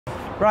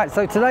Right,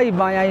 so today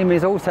my aim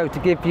is also to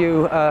give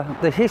you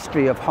the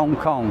history of Hong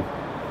Kong.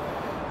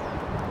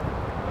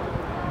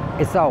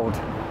 It's old.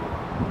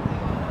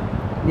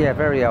 Yeah,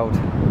 very old.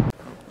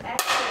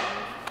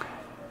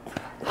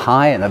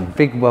 Hi, and a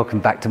big welcome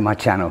back to my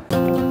channel.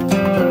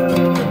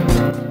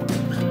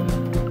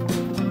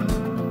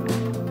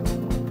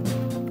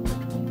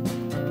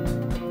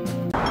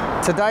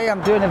 Today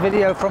I'm doing a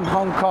video from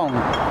Hong Kong.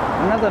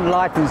 I know the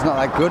lighting's not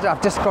that good.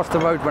 I've just crossed the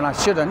road when I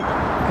shouldn't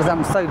because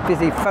I'm so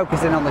busy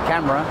focusing on the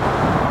camera.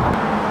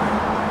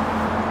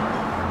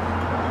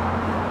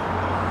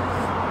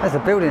 There's a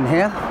building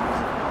here.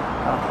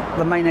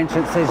 The main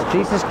entrance says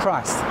Jesus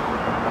Christ.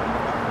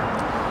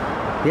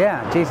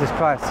 Yeah, Jesus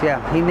Christ, yeah.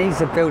 He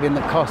needs a building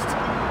that cost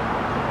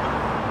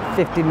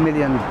 $50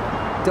 million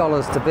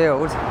to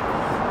build.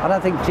 I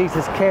don't think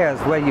Jesus cares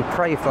where you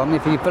pray from.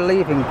 If you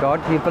believe in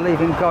God, you believe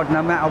in God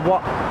no matter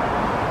what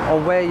or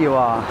where you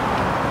are.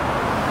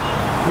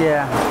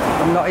 Yeah,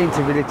 I'm not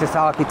into religious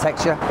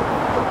architecture.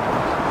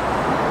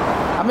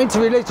 I'm into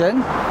religion.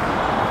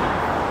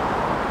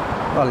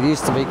 Well, it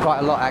used to be quite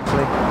a lot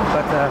actually,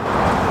 but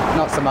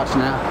not so much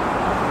now.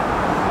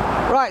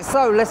 Right,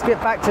 so let's get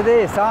back to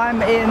this.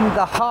 I'm in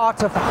the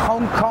heart of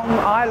Hong Kong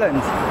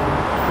Island.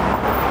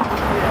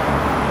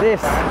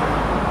 This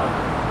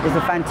is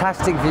a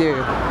fantastic view.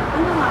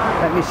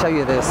 Let me show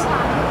you this.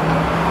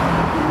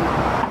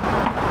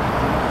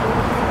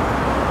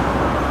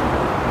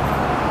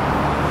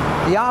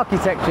 The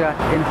architecture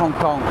in Hong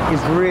Kong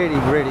is really,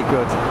 really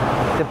good.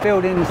 The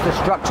buildings, the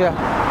structure,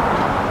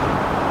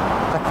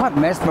 they're quite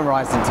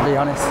mesmerizing, to be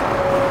honest.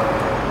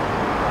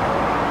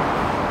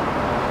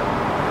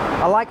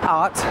 I like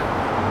art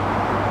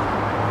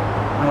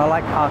and I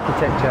like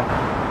architecture.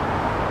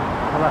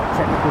 I like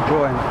technical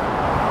drawing.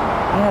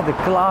 Yeah, the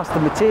glass,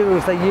 the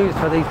materials they use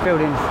for these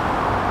buildings.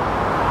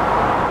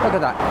 Look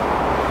at that.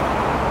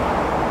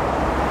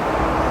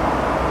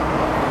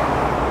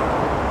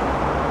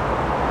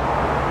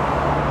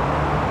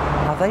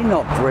 Are they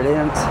not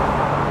brilliant?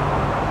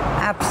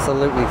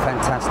 Absolutely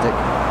fantastic.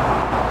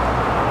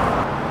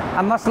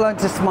 I must learn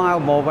to smile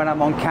more when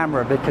I'm on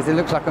camera because it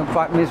looks like I'm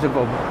quite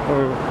miserable.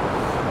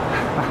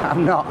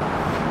 I'm not.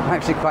 I'm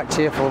actually quite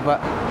cheerful, but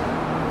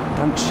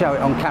don't show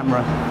it on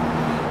camera.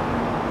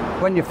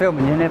 When you're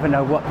filming, you never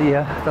know what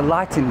the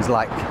lighting's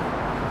like.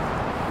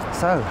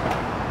 So,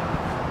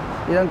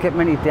 you don't get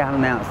many down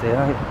and outs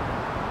here.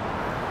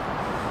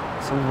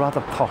 It's all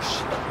rather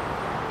posh.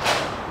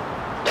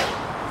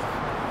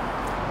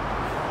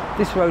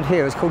 This road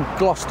here is called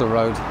Gloucester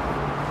Road.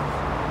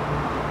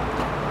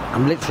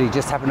 I'm literally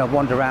just having a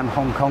wander around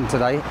Hong Kong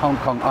today, Hong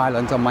Kong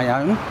Island on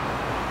my own.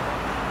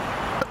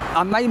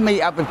 I may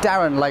meet up with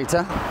Darren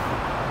later.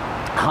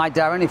 Hi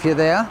Darren, if you're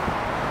there.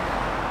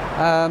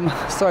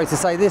 Sorry to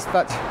say this,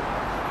 but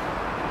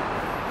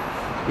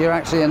you're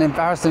actually an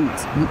embarrassment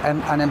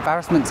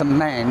to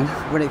men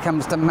when it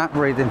comes to map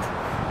reading.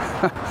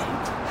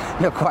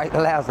 You're quite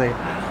lousy.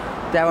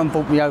 Darren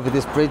brought me over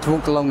this bridge,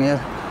 walked along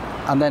here,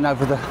 and then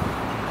over the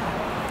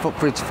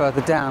footbridge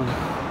further down.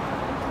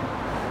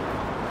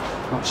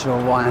 Not sure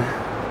why.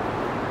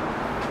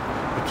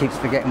 He keeps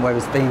forgetting where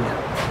he's been.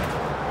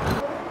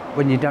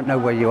 When you don't know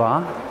where you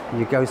are,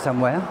 you go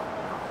somewhere,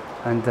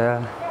 and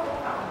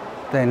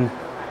then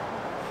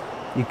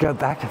you go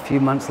back a few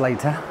months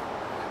later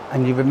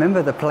and you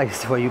remember the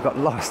place where you got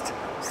lost.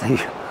 So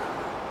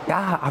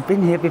yeah, I've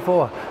been here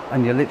before,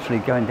 and you're literally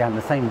going down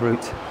the same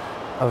route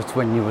as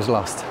when you was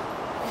lost.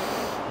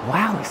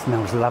 Wow, it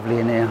smells lovely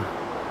in here.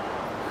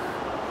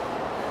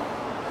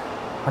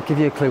 I'll give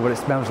you a clue what it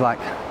smells like.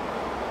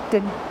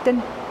 Dun,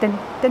 dun, dun,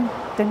 dun,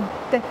 dun,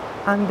 dun,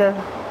 under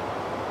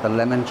the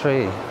lemon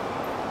tree.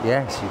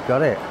 Yes, you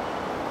got it.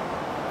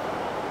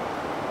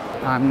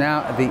 I'm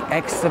now at the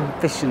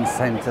exhibition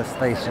centre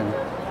station.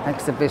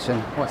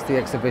 Exhibition, what's the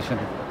exhibition?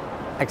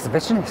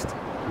 Exhibitionist,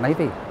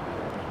 maybe.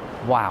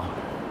 Wow.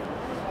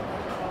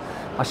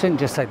 I shouldn't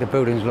just say the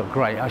buildings look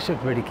great, I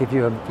should really give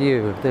you a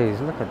view of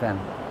these. Look at them.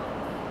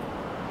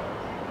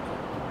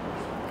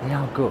 They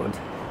are good.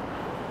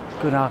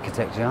 Good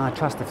architecture. I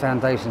trust the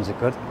foundations are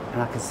good,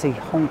 and I can see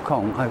Hong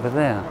Kong over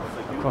there,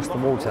 across the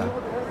water.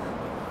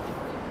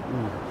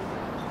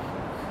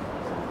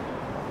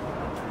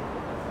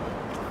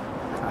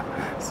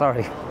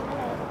 Sorry.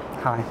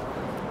 Hi.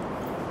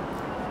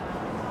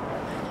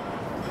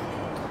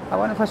 I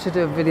wonder if I should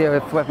do a video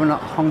of whether or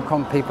not Hong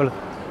Kong people,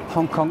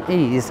 Hong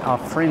Kongese are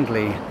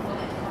friendly.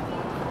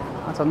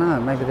 I don't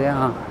know, maybe they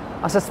are.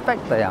 I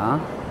suspect they are.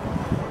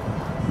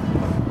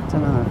 I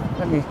don't know.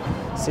 Let me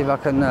see if I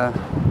can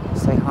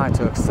say hi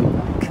to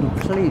some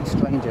complete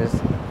strangers.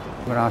 I'm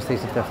going to ask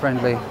these if they're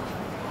friendly.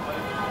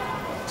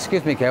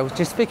 Excuse me, girls, do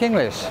you speak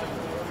English?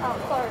 Oh,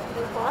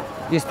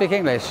 sorry. You speak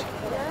English?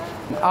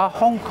 Yeah. Are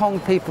Hong Kong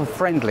people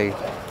friendly?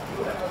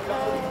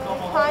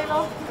 Kind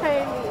of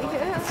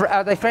friendly.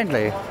 Are they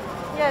friendly?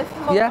 Yes,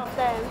 most of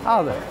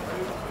them.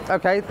 Oh,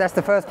 okay, that's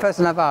the first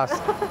person I've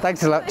asked.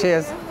 Thanks a lot,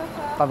 cheers.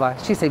 Bye-bye.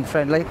 She seems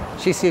friendly.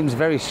 She seems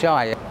very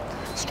shy.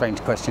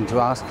 Strange question to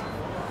ask.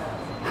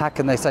 How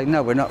can they say,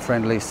 no, we're not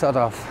friendly, sod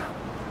off?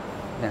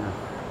 Yeah.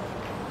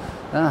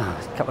 A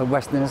couple of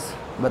Westerners,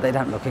 but they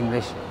don't look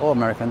English or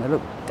American, they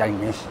look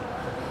Danish.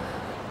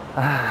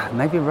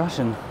 Maybe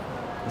Russian.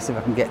 Let's see if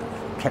I can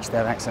catch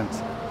their accents.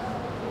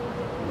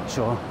 I'm not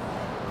sure.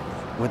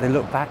 Will they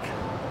look back?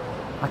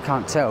 I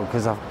can't tell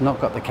because I've not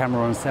got the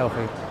camera on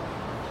selfie.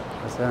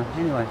 So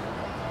anyway.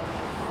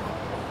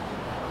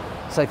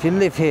 So if you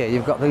live here,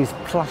 you've got these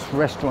plush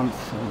restaurants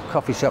and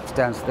coffee shops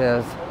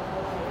downstairs.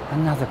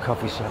 Another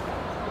coffee shop.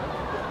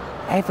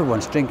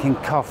 Everyone's drinking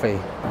coffee.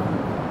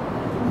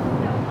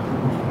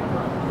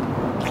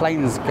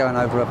 Planes going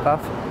over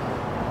above.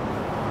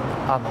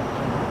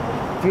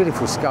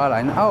 Beautiful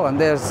skyline. Oh, and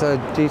there's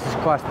Jesus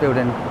Christ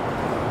building.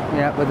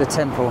 Yeah, with the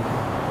temple.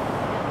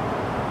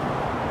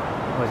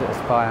 Or is it a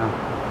spire?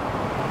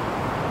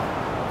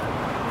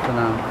 Don't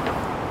know.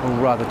 Oh,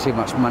 rather too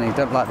much money.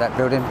 Don't like that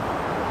building.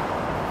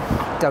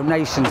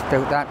 Donations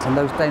built that, and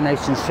those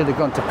donations should have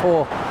gone to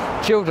poor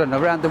children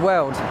around the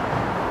world.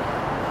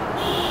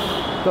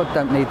 God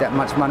don't need that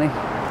much money.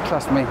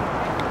 Trust me.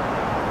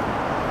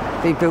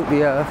 He built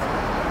the earth.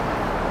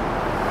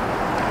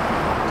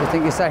 Do you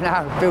think you're saying,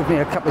 "Ah, build me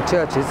a couple of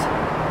churches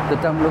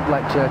that don't look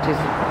like churches,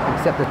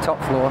 except the top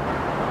floor"?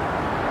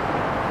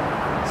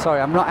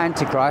 Sorry, I'm not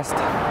Antichrist.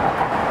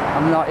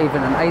 I'm not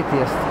even an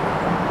atheist.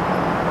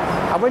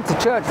 I went to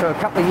church for a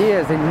couple of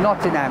years in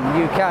Nottingham,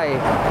 UK.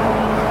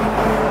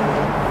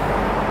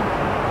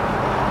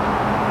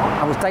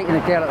 I was dating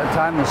a girl at the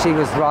time and she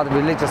was rather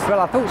religious. Well,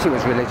 I thought she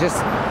was religious,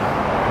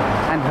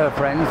 and her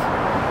friends.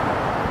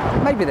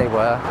 Maybe they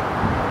were.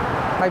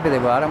 Maybe they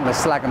were. I don't want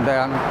to slag them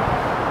down.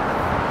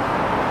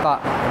 But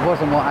it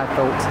wasn't what I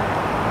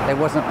thought. They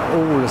wasn't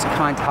all as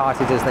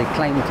kind-hearted as they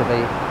claimed to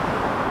be.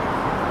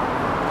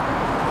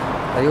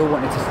 They all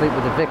wanted to sleep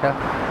with the vicar,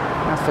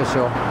 that's for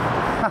sure.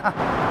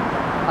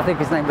 I think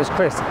his name was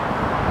Chris,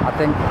 I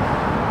think.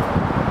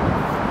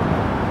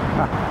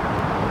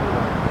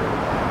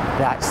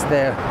 That's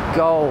their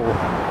goal.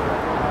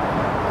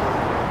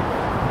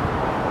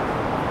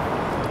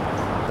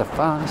 The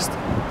fast.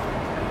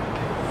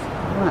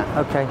 Right,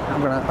 okay,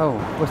 I'm gonna, oh,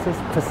 what's this?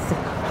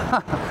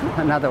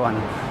 Another one.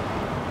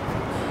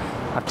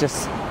 I've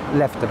just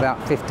left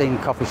about 15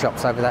 coffee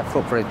shops over that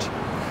footbridge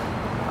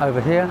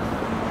over here,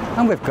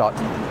 and we've got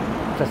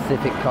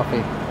Pacific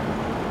Coffee.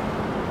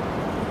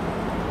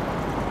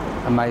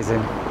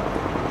 Amazing.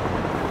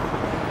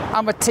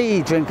 I'm a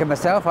tea drinker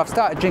myself. I've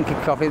started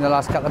drinking coffee in the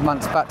last couple of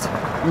months, but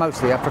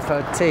mostly I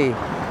prefer tea.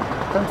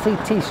 Don't see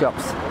tea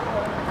shops.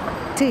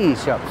 Tea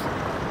shops.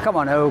 Come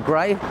on, Earl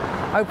Grey,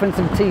 open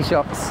some tea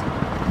shops.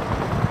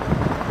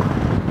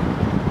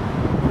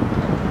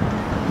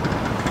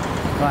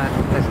 Right,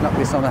 let's knock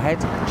this on the head.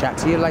 Chat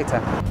to you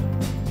later.